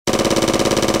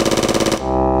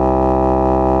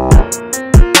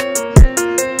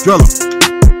Drill 'em.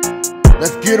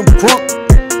 Let's get 'em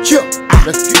crunk. Chill.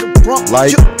 Let's get 'em crunk.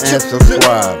 Like and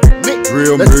subscribe.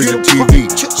 Real Music TV.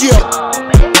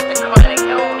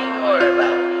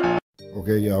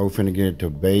 Okay, y'all, we finna get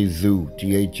into Bayzoo,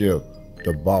 THL,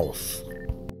 the boss.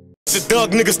 The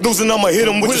thug niggas losing, I'ma hit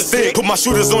them with the stick. Put my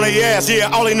shooters on their ass, yeah,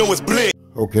 all they know is blick.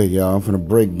 Okay, y'all, I'm finna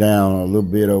break down a little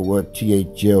bit of what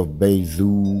THL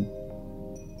Bayzoo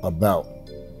about.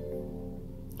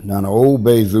 Now, the old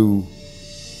Bayzoo,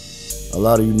 a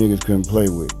lot of you niggas couldn't play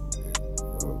with.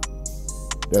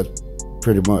 That's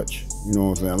pretty much, you know what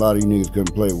I'm saying? A lot of you niggas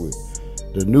couldn't play with.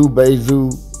 The new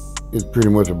Bayzoo is pretty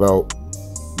much about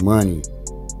money,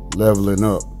 leveling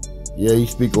up. Yeah, he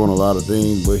speak on a lot of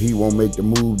things, but he won't make the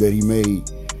move that he made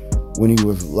when he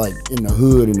was like in the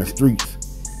hood, in the streets.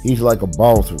 He's like a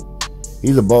boss.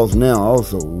 He's a boss now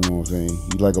also, you know what I'm saying?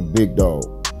 He's like a big dog,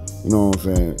 you know what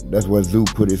I'm saying? That's why Zoo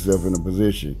put himself in a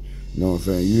position, you know what I'm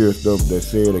saying? You hear stuff that's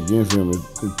said against him is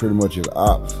pretty much his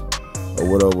ops or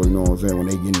whatever, you know what I'm saying? When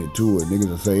they get into it, niggas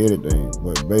will say anything.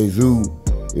 But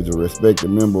Bayzoo is a respected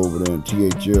member over there in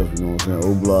THF, you know what I'm saying?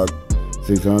 O-Block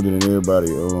 600 and everybody,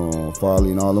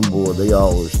 Farley and all them boys, they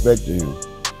all respected him.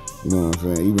 You know what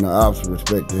I'm saying? Even the ops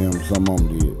respected him. Some of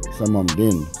them did. Some of them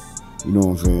didn't. You know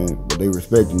what I'm saying? But they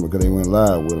respected him because they went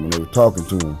live with him and they were talking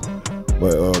to him.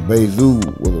 But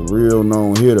Bayzoo was a real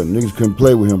known hitter. Niggas couldn't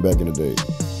play with him back in the day.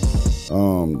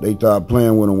 They started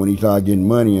playing with him when he started getting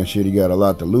money and shit. He got a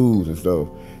lot to lose and stuff.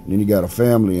 And then he got a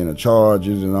family and the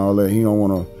charges and all that. He don't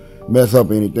want to mess up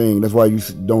anything. That's why you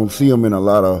don't see him in a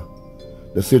lot of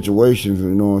the situations, you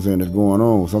know what I'm saying, that's going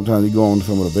on. Sometimes he go on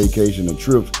some of the vacation and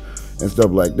trips and stuff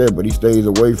like that, but he stays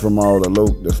away from all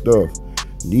the stuff.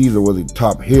 These are the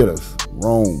top hitters.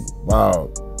 Rome,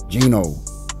 Bob, Gino.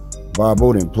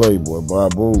 Bobo didn't play, boy.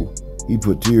 Bobo, he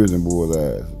put tears in boys'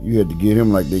 eyes. You had to get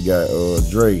him like they got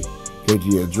Dre,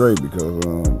 KTS Dre, because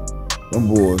them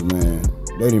boys, man,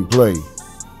 they didn't play.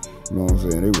 You know what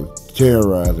I'm saying? They was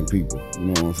terrorizing people, you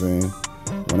know what I'm saying?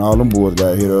 When all them boys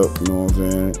got hit up, you know what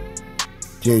I'm saying?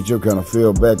 THL kind of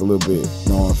fell back a little bit, you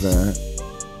know what I'm saying?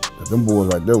 Cause them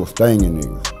boys right there was stinging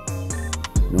niggas.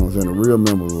 You know what I'm saying? The real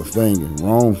members were stinging.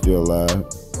 Rome still alive.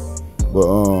 But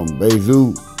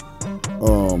Bayzoo,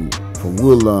 from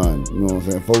Woodline, you know what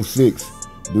I'm saying?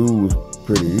 4'6", dude was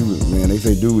pretty. He was, man, they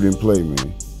say dude didn't play,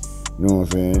 man. You know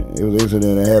what I'm saying? It was an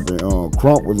incident that happened.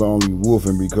 Crump was only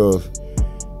wolfing because,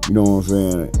 you know what I'm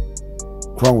saying?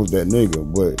 Crump was that nigga,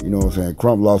 but you know what I'm saying?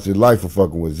 Crump lost his life for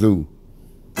fucking with Zoo.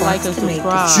 Like and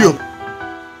subscribe. Chill.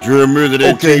 Drill Music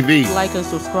TV. Like and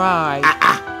subscribe.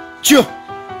 Chill.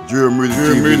 Drill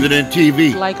Music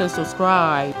TV. Like and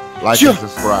subscribe. Like and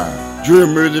subscribe. Drill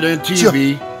Music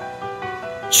TV.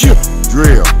 Chill.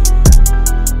 Drill.